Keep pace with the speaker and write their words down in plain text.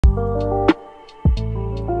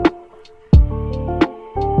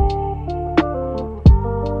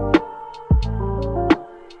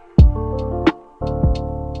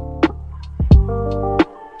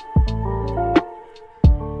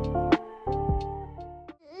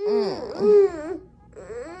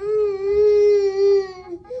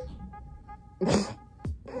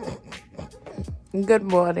Good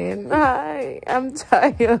morning. Hi, I'm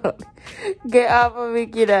tired. Get off of me,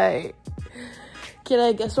 kiddo.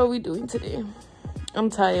 Kiddo, guess what we're doing today? I'm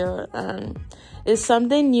tired and it's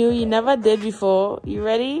something new you never did before. You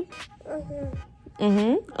ready?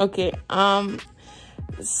 Okay.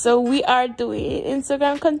 So we are doing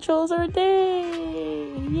Instagram controls our day.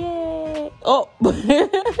 Yay! Oh.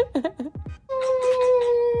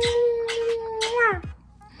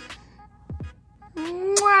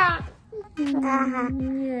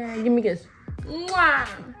 Yeah, give me a kiss. Mwah.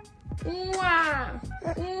 Mwah.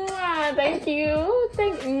 Mwah. Thank you.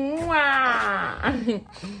 Mwah.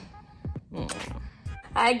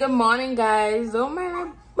 Hi, good morning, guys. Don't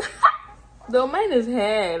mind his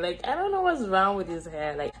hair. Like, I don't know what's wrong with his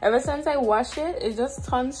hair. Like, ever since I wash it, it just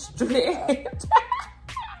turns straight.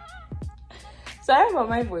 Sorry about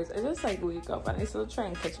my voice. I just like wake up and I still try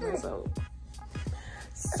and catch myself.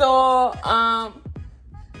 So,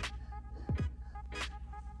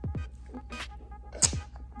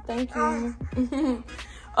 thank you.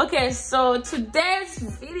 Okay, so today's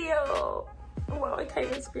video, wow, I can't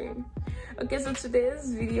even scream. Okay, so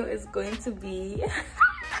today's video is going to be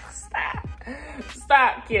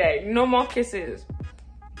stop, kid. No more kisses.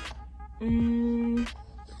 Move.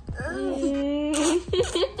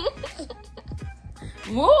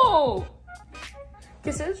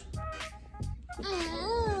 Kisses.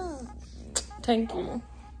 Thank you.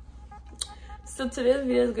 So today's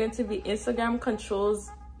video is going to be Instagram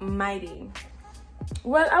controls mighty.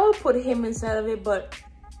 Well, I will put him inside of it, but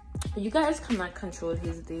you guys cannot control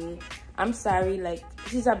his day. I'm sorry, like,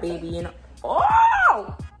 he's a baby, you know.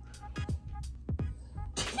 Oh!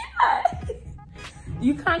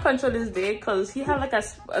 You can't control his day because he have like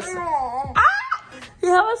he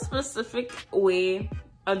have a specific way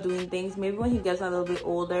of doing things. Maybe when he gets a little bit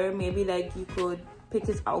older, maybe like you could pick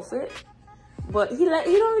his outfit. But he don't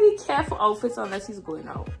really care for outfits unless he's going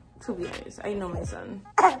out. To be honest, I know my son.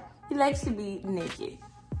 He likes to be naked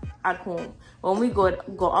at home. When we go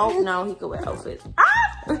out now, he can wear outfits.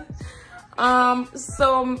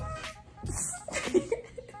 So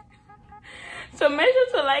make sure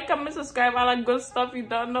to like, comment, subscribe, all that good stuff. You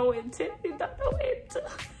don't know it.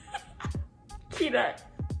 Kida.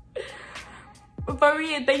 But for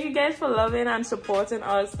real, thank you guys for loving and supporting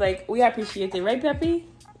us. Like, we appreciate it, right, Peppy?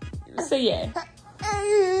 So yeah.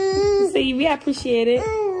 So we appreciate it.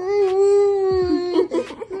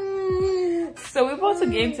 So we're about to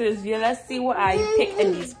get into this video. Let's see what I pick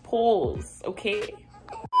in these polls, okay?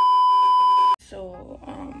 So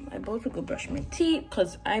I about to go brush my teeth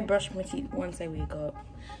because I brush my teeth once I wake up.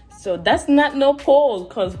 So that's not no poll,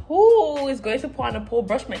 because who is going to put on a poll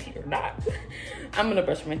brush my teeth or not? I'm gonna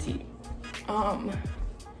brush my teeth. I'm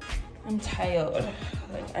tired,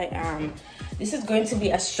 like I am. This is going to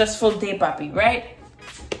be a stressful day, papi, right?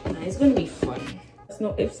 Nah, it's gonna be fun. There's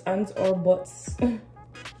no ifs, ands, or buts.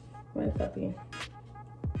 Right, papi?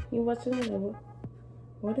 You watching it?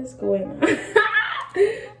 What is going on?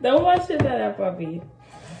 Don't watch it like that, papi.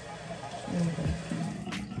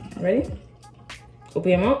 Okay. Ready?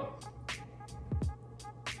 Open your mouth.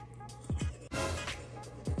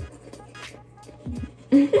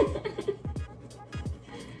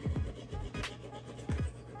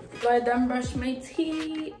 So I done brush my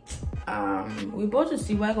teeth. We about to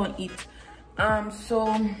see what I'm gonna eat. So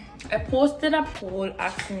I posted a poll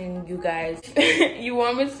asking you guys you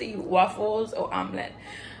want me to eat waffles or omelet,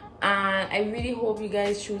 and I really hope you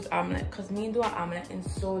guys choose omelet because me do an omelet in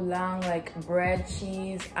so long. Like, bread,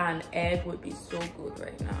 cheese, and egg would be so good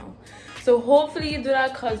right now. So hopefully you do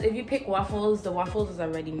that, because if you pick waffles, the waffles is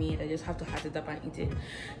already made. I just have to hat it up and eat it.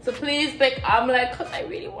 So please pick omelet because I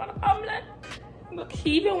really want an omelet. Look,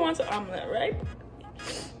 he even wants an omelet, right?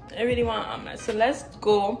 I really want an omelet. So let's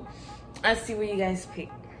go and see what you guys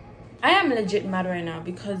pick. I am legit mad right now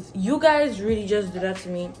because you guys really just did that to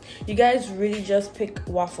me. You guys really just pick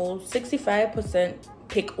waffles. 65%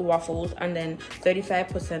 pick waffles and then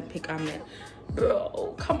 35% pick omelet.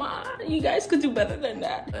 Bro, come on. You guys could do better than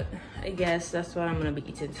that. But I guess that's what I'm gonna be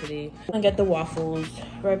eating today. I'm gonna get the waffles.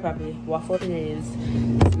 Right, papi? Waffle it is.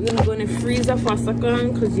 We're gonna go in the freezer for a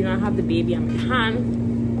second because you know I have the baby on my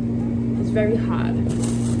hand. It's very hard.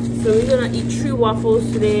 So we're gonna eat 3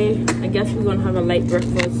 waffles today. I guess we're gonna have a light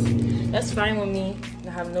breakfast. That's fine with me. I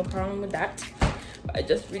have no problem with that. But I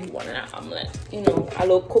just really wanted an omelet. You know, a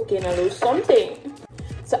little cooking, a little something.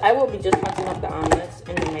 So I will be just hotting up the omelets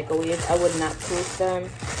in the microwave. I would not toast them.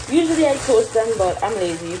 Usually I toast them, but I'm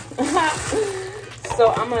lazy.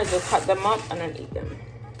 So I'm gonna just hot them up and then eat them.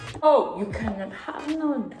 Oh, you cannot have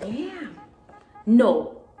none. Damn.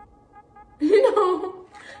 No. No.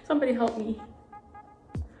 Somebody help me.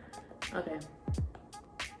 Okay.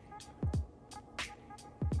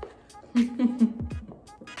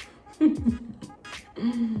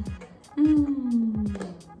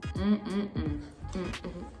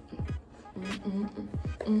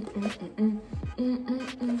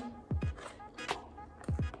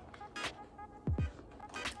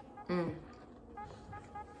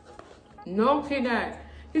 No kidding.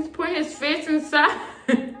 He's putting his face inside.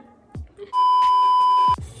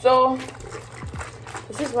 So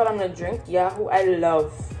this is what I'm gonna drink. Yahoo, I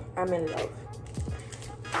love. I'm in love.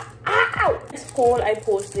 Ow! This poll I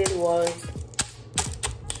posted was,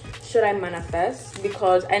 should I manifest?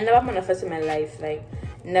 Because I never manifest in my life, like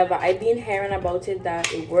never. I've been hearing about it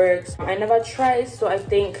that it works. I never tried, so I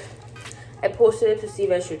think I posted it to see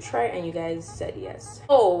if I should try, and you guys said yes.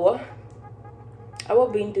 So I will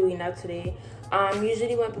be doing that today.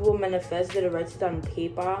 Usually when people manifest, they write it on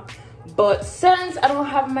paper, but since I don't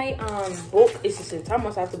have my book, it's just a time, I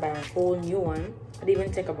must have to buy a whole new one. I didn't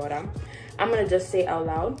even think about that. I'm gonna just say out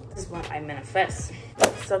loud, this is what I manifest.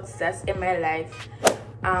 Success in my life,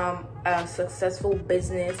 a successful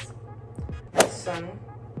business, my son,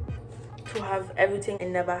 to have everything I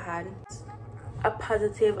never had, a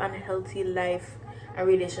positive and healthy life and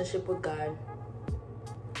relationship with God.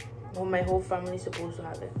 Well, my whole family is supposed to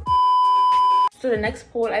have it. So the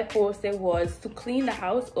next poll I posted was to clean the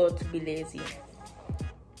house or to be lazy.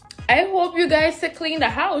 I hope you guys said clean the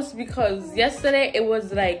house, because yesterday it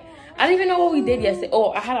was like, I don't even know what we did yesterday.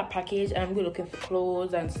 Oh, I had a package and I'm looking for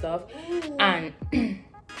clothes and stuff. And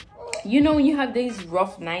you know when you have these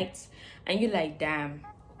rough nights and you're like, damn.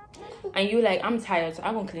 And you're like, I'm tired, so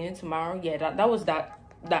I'm gonna clean it tomorrow. Yeah, that was that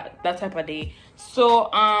type of day. So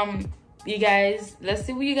you guys, let's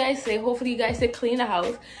see what you guys say. Hopefully you guys say clean the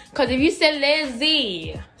house, because if you say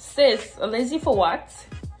lazy, sis, lazy for what?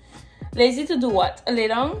 Lazy to do what? Lay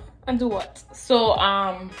down and do what? So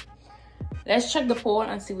let's check the poll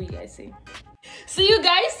and see what you guys say. So you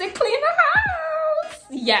guys say clean the house.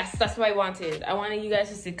 Yes, that's what I wanted. I wanted you guys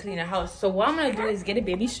to say clean the house. So what I'm gonna do is get a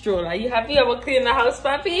baby stroller. Are you happy about clean the house,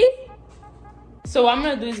 papi? So what I'm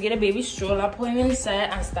gonna do is get a baby stroller, put him inside,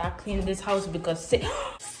 and start cleaning this house, because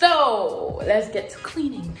so let's get to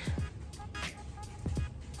cleaning.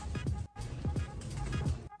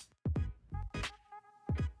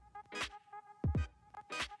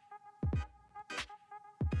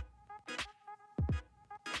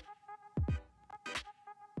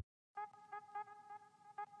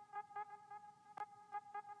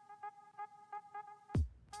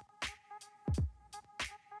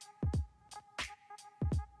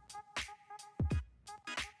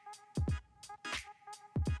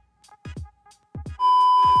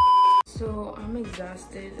 So I'm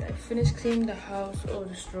exhausted. I finished cleaning the house. Oh,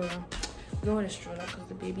 the stroller. I'm going with the stroller because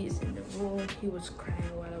the baby is in the room. He was crying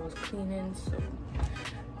while I was cleaning, so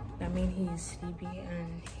that means he's sleepy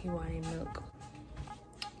and he wanted milk.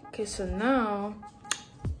 Okay, so now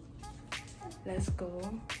let's go.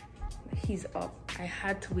 He's up. I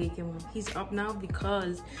had to wake him up. He's up now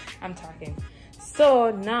because I'm talking.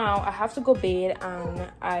 So now I have to go bed,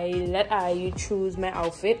 and I let Ayu choose my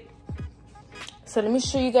outfit. So let me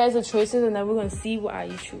show you guys the choices, and then we're gonna see what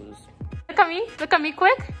Ayu choose. Look at me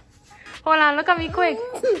quick. Hold on, look at me quick.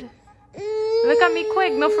 Look at me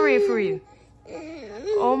quick. No, for real.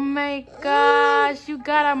 Oh my gosh, you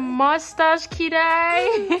got a mustache,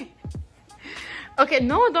 kiddo. Okay,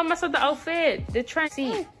 no, don't mess up the outfit. They're trying to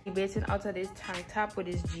see. He basing out of this tank top with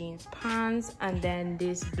his jeans pants, and then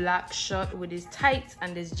this black shirt with his tights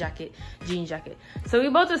and this jacket, jean jacket. So we're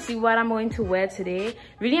about to see what I'm going to wear today.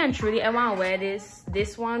 Really and truly, I want to wear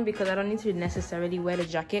this one because I don't need to necessarily wear the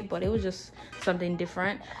jacket, but it was just something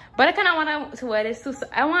different. But I kind of want to wear this too, so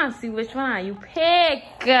I want to see which one you pick.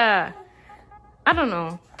 I don't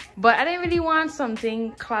know, but I didn't really want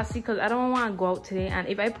something classy because I don't want to go out today. And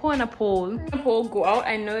if I put in a poll go out,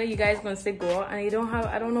 I know you guys gonna say go out, and I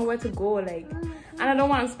don't know where to go, like, and I don't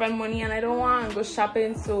want to spend money, and I don't want to go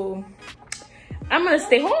shopping, so I'm gonna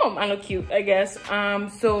stay home and look cute, I guess.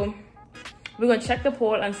 So we're gonna check the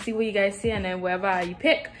poll and see what you guys see, and then wherever you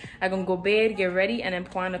pick, I'm gonna go bed, get ready, and then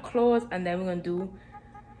put on the clothes, and then we're gonna do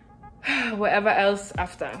whatever else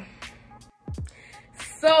after.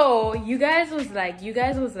 So you guys was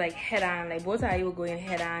like head on, like both of you were going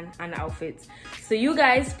head on the outfits. So you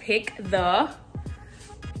guys pick the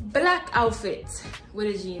black outfit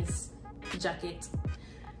with a jeans jacket.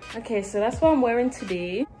 Okay, so that's what I'm wearing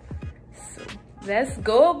today. So let's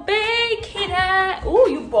go bake it. Oh,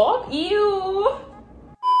 you bought you.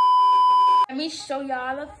 Let me show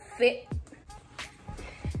y'all the fit.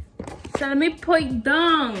 So let me put it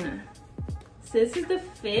down. So this is the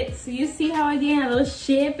fit. So you see how I get a little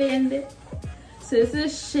shape in it. So this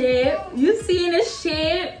is shape. You see the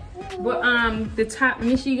shape? But the top, let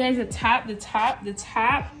me show you guys the top.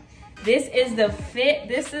 This is the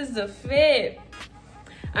fit.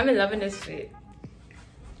 I'm loving this fit.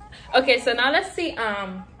 Okay, so now let's see.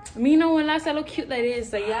 Me know when last I look cute like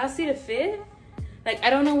this. Like y'all see the fit? Like I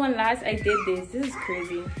don't know when last I did this. This is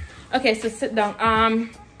crazy. Okay, so sit down.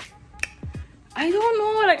 I don't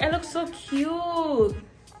know. Like I look so cute.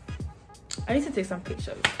 I need to take some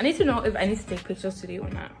pictures. I need to know if I need to take pictures today or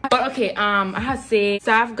not. But okay, I have to say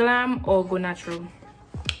soft glam or go natural.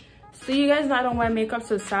 So you guys know I don't wear makeup,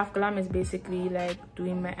 so soft glam is basically like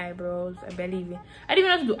doing my eyebrows. I didn't even know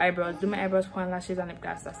how to do eyebrows. Do my eyebrows, point lashes, and lip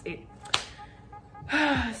gloss. That's it.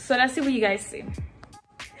 So let's see what you guys say.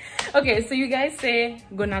 Okay, so you guys say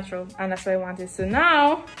go natural, and that's what I wanted. So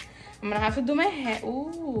now I'm gonna have to do my hair.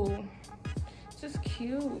 Ooh, this is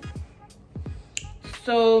cute.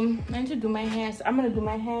 So I need to do my hair. So I'm gonna do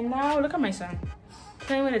my hair now. Look at my son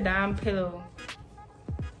playing with a damn pillow.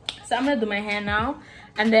 So I'm gonna do my hair now,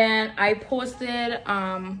 and then I posted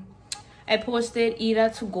either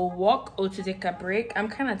to go walk or to take a break. I'm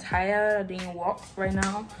kind of tired of doing walks right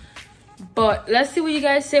now, but let's see what you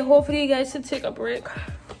guys say. Hopefully you guys should take a break,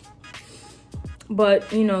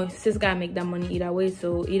 but you know, sis gotta make that money either way.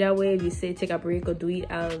 So either way, if you say take a break or do it,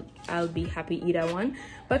 I'll be happy either one.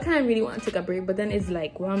 But I kind of really want to take a break, but then it's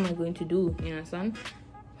like, what am I going to do? You know, son.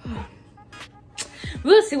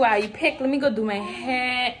 We'll see what you pick. Let me go do my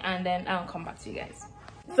hair, and then I'll come back to you guys.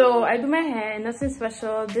 So I do my hair, nothing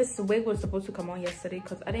special. This wig was supposed to come on yesterday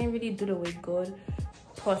because I didn't really do the wig good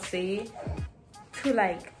per se. To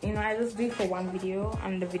like, you know, I just did it for one video,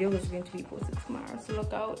 and the video was going to be posted tomorrow. So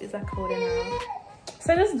look out, it's a code now.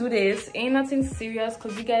 So let's do this. Ain't nothing serious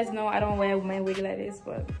because you guys know I don't wear my wig like this,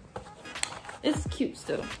 but it's cute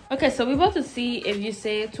still. Okay, so we're about to see if you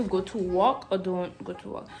say to go to walk or don't go to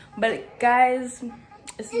walk. But guys,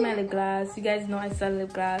 this is my lip gloss. You guys know I sell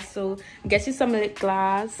lip gloss, so get you some lip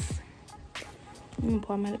gloss. I'm gonna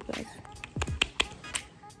pour my lip gloss.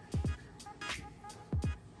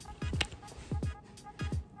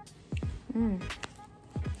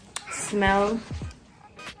 Smell.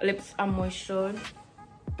 Lips are moistured.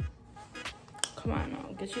 Come on now,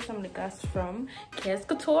 get you some lip gloss from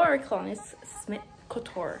XoXo, calling it Smith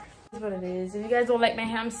Couture. That's what it is. If you guys don't like my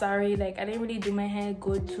hair, I'm sorry. Like I didn't really do my hair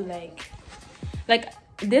good to like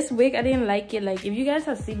this wig. I didn't like it. Like if you guys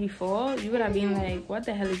have seen before, you would have been like, what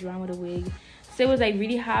the hell is wrong with the wig? So it was like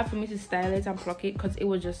really hard for me to style it and pluck it because it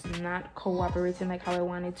was just not cooperating like how I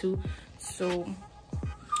wanted to. So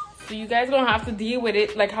you guys gonna have to deal with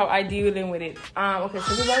it like how I dealing with it. Okay,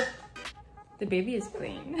 so the baby is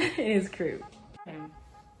playing in his crib. Okay.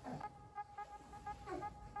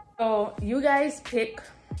 So you guys pick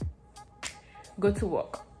go to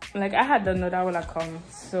work. Like I had to know that would come.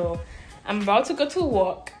 So I'm about to go to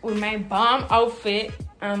work with my bomb outfit.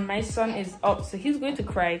 My son is up, so he's going to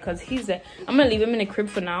cry because I'm gonna leave him in the crib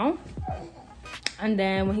for now, and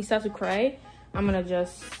then when he starts to cry, I'm gonna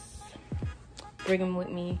just bring him with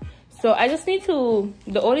me. So I just need to,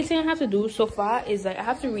 the only thing I have to do so far is like I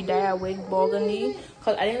have to re-dye a wig burgundy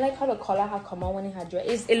because I didn't like how the color had come on when it had dry.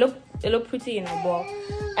 It looked pretty, you know, but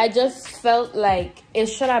I just felt like it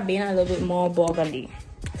should have been a little bit more burgundy.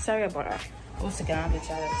 Sorry about that. I was taking out the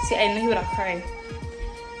child. See, I knew he would have cried.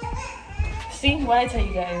 See what I tell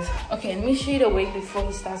you guys. Okay, let me show you the wig before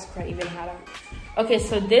he starts crying even harder. Okay,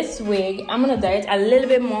 so this wig, I'm gonna dye it a little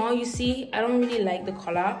bit more. You see, I don't really like the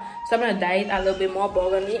color, so I'm gonna dye it a little bit more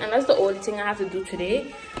burgundy, and that's the only thing I have to do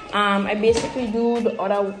today. I basically do the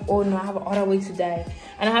other, oh no, I have another wig to dye,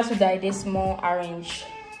 and I have to dye this more orange.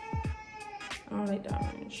 I don't like the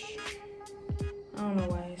orange. I don't know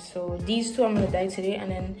why. So these two I'm gonna dye today,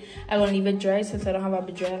 and then I'm gonna leave it dry since I don't have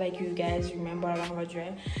a dry like you guys remember. I don't have a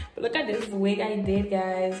dry. But look at this wig I did,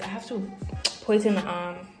 guys. I have to put it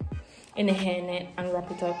in the hairnet and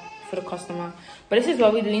wrap it up for the customer. But this is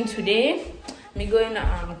what we're doing today. Let me go in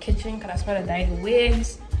the kitchen because I started dyeing the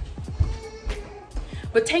wigs.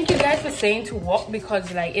 But thank you guys for saying to walk,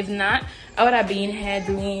 because like if not, I would have been here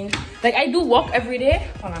doing, like I do walk every day.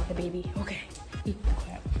 Hold on, the baby. Okay.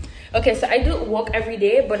 Okay, so I do walk every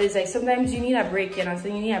day, but it's like sometimes you need a break, you know, so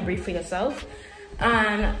you need a break for yourself.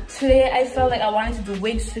 And today I felt like I wanted to do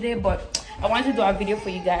wigs today, but I wanted to do a video for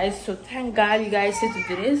you guys. So thank God you guys said to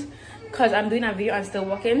do this, because I'm doing a video and still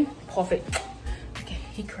walking. Perfect. Okay,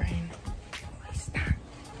 he crying.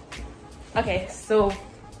 Okay, so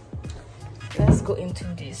let's go into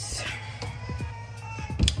this.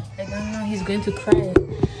 I don't know, he's going to cry.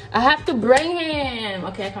 I have to bring him.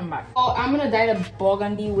 Okay, I come back. Oh, I'm gonna dye the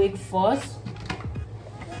burgundy wig first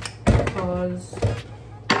because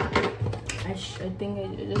I think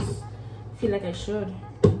I just feel like I should.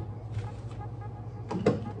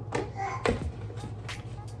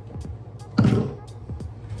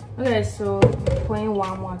 guys, so pouring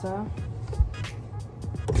warm water.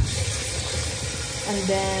 And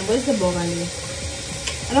then, where's the burgundy?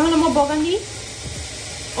 I don't have no more burgundy.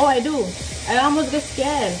 Oh, I do. I almost get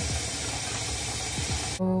scared.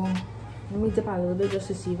 So, let me dip a little bit just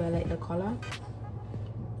to see if I like the color.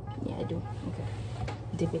 Yeah, I do. Okay.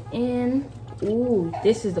 Dip it in. Ooh,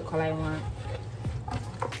 this is the color I want.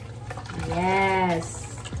 Yes.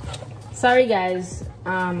 Sorry, guys.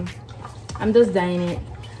 I'm just dyeing it.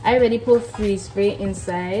 I already put freeze spray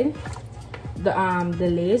inside the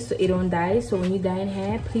lace so it don't dye. So when you dye in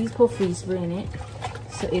hair, please put freeze spray in it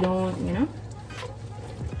so it don't, you know.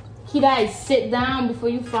 Guys, sit down before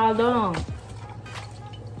you fall down. Okay.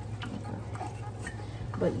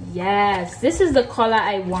 But yes, this is the color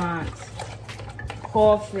I want.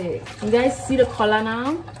 Perfect. You guys see the color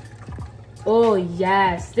now? Oh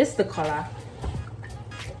yes, this is the color.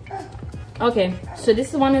 Okay, so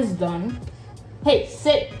this one is done. Hey,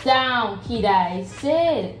 sit down, Kidai.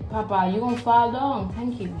 Sit. Papa, you're gonna fall down.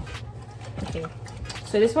 Thank you. Okay,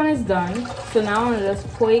 so this one is done. So now I'm gonna just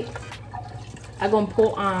put, I'm gonna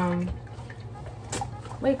put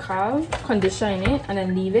what you call conditioner in it and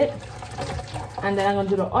then leave it. And then I'm gonna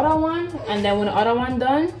do the other one. And then when the other one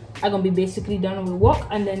done, I'm gonna be basically done with work.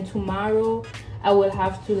 And then tomorrow I will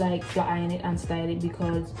have to like flat iron it and style it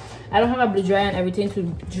because I don't have a blow dryer and everything to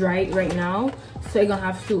dry it right now. So I'm gonna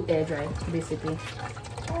have to air dry basically.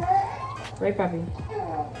 Right, Papi?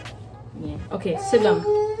 Yeah. Okay, sit down.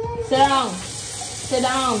 Sit down. Sit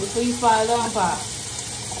down before you fall down, Pa.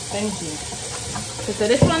 Thank you. Okay, so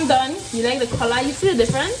this one done. You like the color? You see the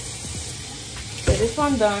difference? So this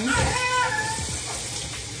one done.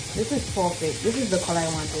 This is perfect. This is the color I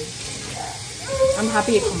wanted. I'm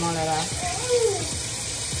happy it come out like that.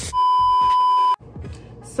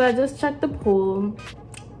 So I just checked the poll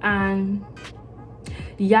and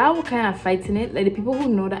y'all were kind of fighting it. Like the people who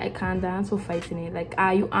know that I can't dance were fighting it. Like,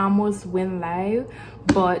 you almost win live,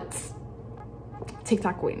 but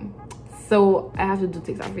TikTok win. So I have to do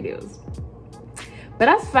TikTok videos. But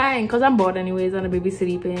that's fine because I'm bored anyways and the baby's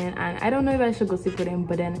sleeping and I don't know if I should go sleep with him,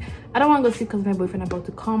 but then I don't want to go sleep because my boyfriend about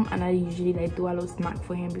to come and I usually like do a little snack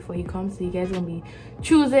for him before he comes. So you guys gonna be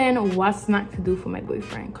choosing what snack to do for my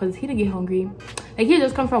boyfriend because he didn't get hungry. Like he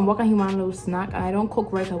just come from work and he want a little snack and I don't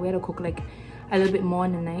cook right away. I cook like a little bit more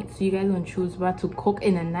in the night. So you guys gonna choose what to cook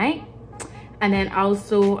in the night. And then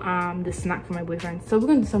also the snack for my boyfriend. So we're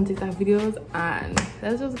gonna do some TikTok videos and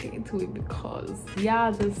let's just get into it because yeah,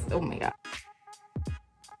 just oh my god.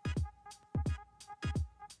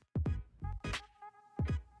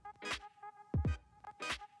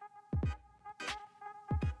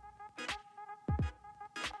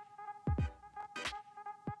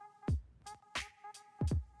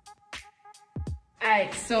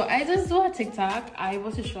 Alright, so I just do a TikTok. I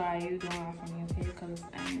was to try you don't laugh at me, okay? Because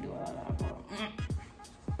I didn't do a lot of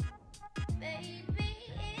Baby,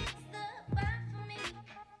 it's the vibe for me.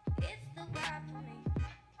 It's the vibe for me.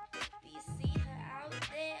 Do you see her out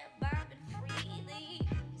there bobbing freely?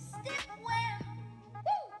 Stiff wear.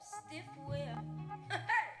 Woo! Stiff wear.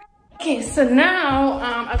 Okay, so now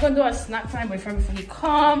I'm gonna do a snack for my boyfriend before he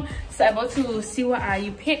come. So I'm about to see what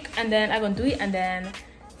you pick and then I'm gonna do it and then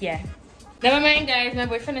yeah. Never mind guys, my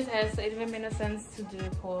boyfriend is here, so it didn't make no sense to do a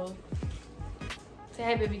poll. Say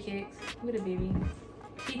hi baby cakes. Look at the baby.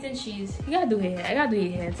 Eating cheese. You gotta do hair. I gotta do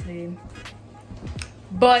your hair today.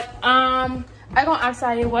 But I'm gonna ask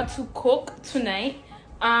you what to cook tonight.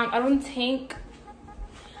 I don't think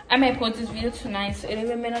I might post this video tonight, so it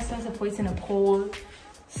didn't make no sense to put it in a poll.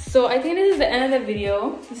 So I think this is the end of the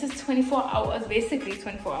video. This is 24 hours, basically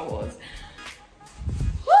 24 hours.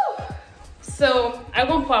 So I'm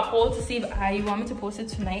gonna put a poll to see if you want me to post it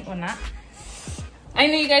tonight or not. I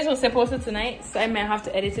know you guys will say post it tonight, so I might have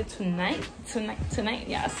to edit it tonight.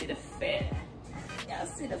 Yeah, I see the fit. Yeah, I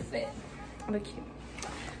see the fit. Look cute.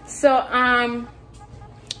 So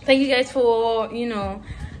thank you guys for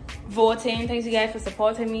voting. Thank you guys for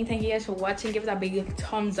supporting me. Thank you guys for watching. Give it a big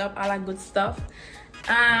thumbs up, all that good stuff.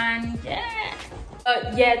 And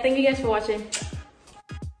yeah, thank you guys for watching.